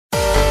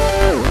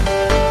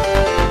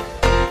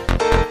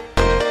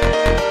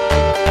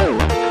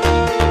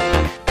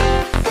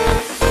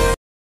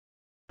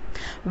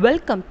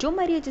Welcome to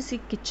மரியாஜி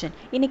kitchen.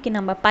 இன்னைக்கு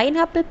நம்ம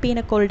pineapple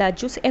பீனகோல்டா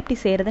juice எப்படி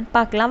செய்கிறதுன்னு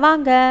பார்க்கலாம்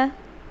வாங்க.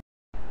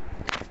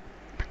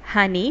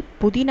 ஹனி,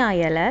 புதினா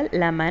இலை,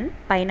 lemon,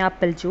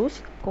 pineapple juice,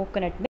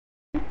 coconut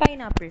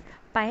milk,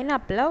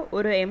 பைனாப்பிளை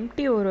ஒரு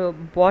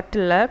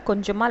பாட்டிலில்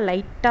கொஞ்சமாக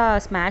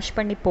லைட்டாக ஸ்மாஷ்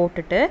பண்ணி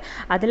போட்டுட்டு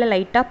அதில்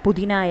லைட்டாக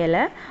புதினா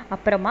இலை,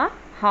 அப்புறமா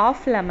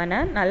ஹாஃப்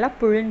லெமனை நல்லா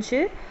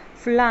புழிஞ்சு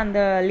ஃபுல்லாக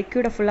அந்த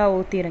லிக்விடை ஃபுல்லாக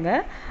ஊற்றிடுங்க.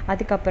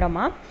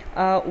 அதுக்கப்புறமா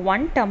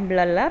 1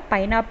 டம்ளரில்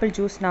பைனாப்பிள்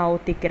ஜூஸ் நான்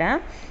ஊற்றிக்கிறேன்.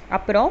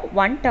 அப்புறம்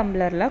 1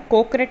 டம்ளரில்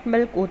கோகோனட்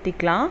மில்க்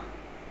ஊற்றிக்கலாம்.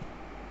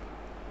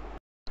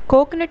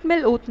 கோகோனட்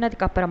மில்க்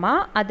ஊற்றினதுக்கப்புறமா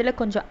அதில்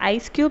கொஞ்சம்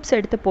ஐஸ் க்யூப்ஸ்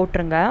எடுத்து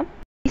போட்டுருங்க.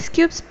 ஐஸ்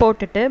க்யூப்ஸ்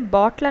போட்டுட்டு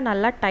பாட்டிலை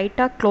நல்லா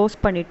டைட்டாக க்ளோஸ்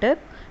பண்ணிவிட்டு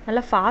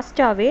நல்லா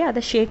ஃபாஸ்ட்டாகவே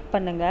அதை ஷேக்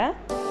பண்ணுங்கள்.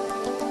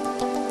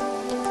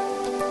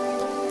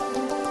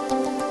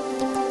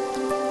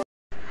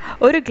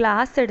 ஒரு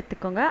கிளாஸ்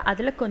எடுத்துக்கோங்க.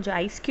 அதில் கொஞ்சம்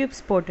ஐஸ்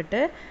க்யூப்ஸ்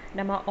போட்டுட்டு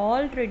நம்ம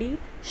ஆல்ரெடி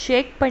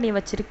ஷேக் பண்ணி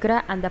வச்சுருக்கிற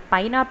அந்த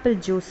பைனாப்பிள்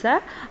ஜூஸை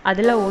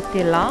அதில்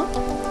ஊற்றிடலாம்.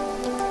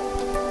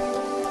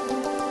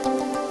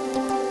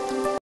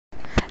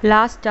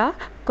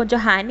 லாஸ்ட்டாக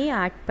கொஞ்சம் ஹனி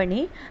ஆட்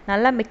பண்ணி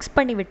நல்லா மிக்ஸ்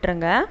பண்ணி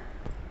விட்டுருங்க.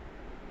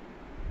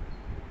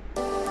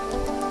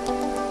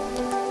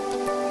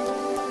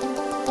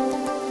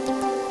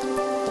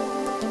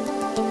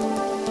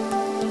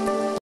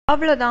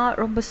 அவ்வளோதான்,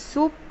 ரொம்ப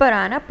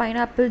சூப்பரான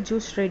பைனாப்பிள்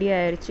ஜூஸ் ரெடி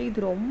ஆயிடுச்சு. இது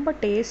ரொம்ப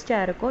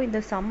டேஸ்ட்டாக இருக்கும். இந்த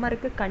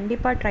சம்மருக்கு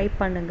கண்டிப்பாக ட்ரை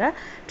பண்ணுங்கள்.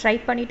 ட்ரை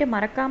பண்ணிவிட்டு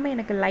மறக்காமல்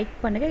எனக்கு லைக்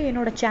பண்ணுங்கள்.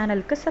 என்னோடய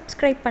சேனலுக்கு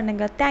சப்ஸ்கிரைப்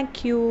பண்ணுங்கள்.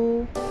 தேங்க்யூ.